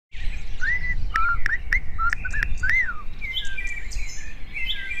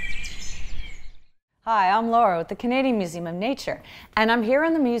Hi, I'm Laura with the Canadian Museum of Nature, and I'm here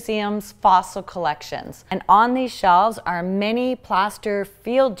in the museum's fossil collections. And on these shelves are many plaster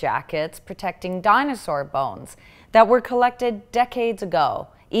field jackets protecting dinosaur bones that were collected decades ago,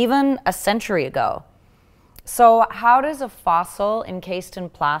 even a century ago. So how does a fossil encased in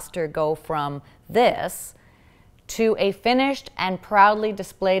plaster go from this to a finished and proudly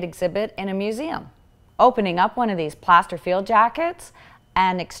displayed exhibit in a museum? Opening up one of these plaster field jackets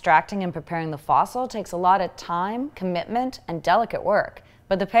and extracting and preparing the fossil takes a lot of time, commitment, and delicate work,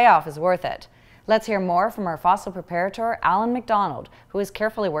 but the payoff is worth it. Let's hear more from our fossil preparator, Alan McDonald, who is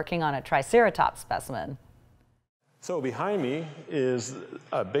carefully working on a Triceratops specimen. So behind me is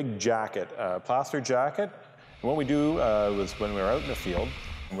a big jacket, a plaster jacket. And what we do was when we were out in the field,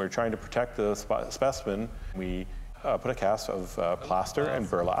 and we were trying to protect the specimen, we put a cast of plaster and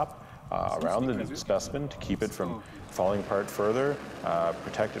burlap around the specimen to keep it from falling apart further,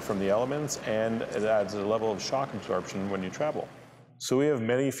 protect it from the elements, and it adds a level of shock absorption when you travel. So we have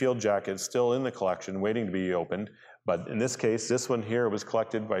many field jackets still in the collection waiting to be opened, but in this case, this one here was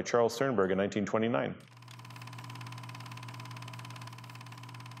collected by Charles Sternberg in 1929.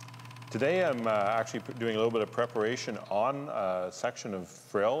 Today I'm actually doing a little bit of preparation on a section of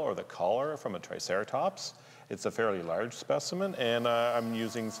frill, or the collar, from a Triceratops. It's a fairly large specimen, and I'm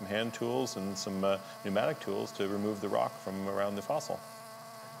using some hand tools and some pneumatic tools to remove the rock from around the fossil.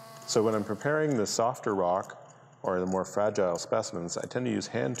 So when I'm preparing the softer rock, or the more fragile specimens, I tend to use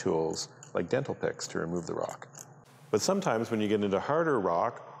hand tools like dental picks to remove the rock. But sometimes when you get into harder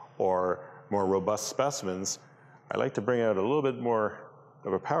rock or more robust specimens, I like to bring out a little bit more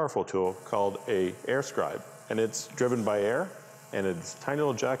of a powerful tool called a air scribe, and it's driven by air, and it's a tiny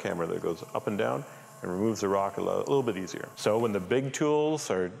little jackhammer that goes up and down and removes the rock a little bit easier. So when the big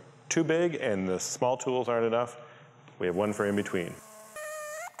tools are too big and the small tools aren't enough, we have one for in between.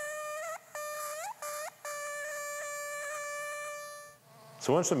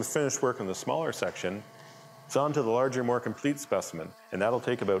 So once I'm finished working the smaller section, it's on to the larger, more complete specimen, and that'll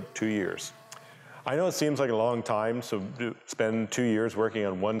take about 2 years. I know it seems like a long time, so spend 2 years working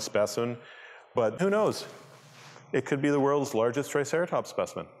on one specimen, but who knows? It could be the world's largest Triceratops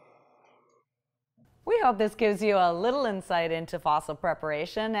specimen. We hope this gives you a little insight into fossil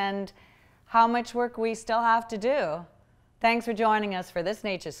preparation and how much work we still have to do. Thanks for joining us for this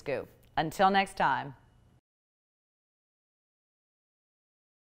Nature Scoop. Until next time.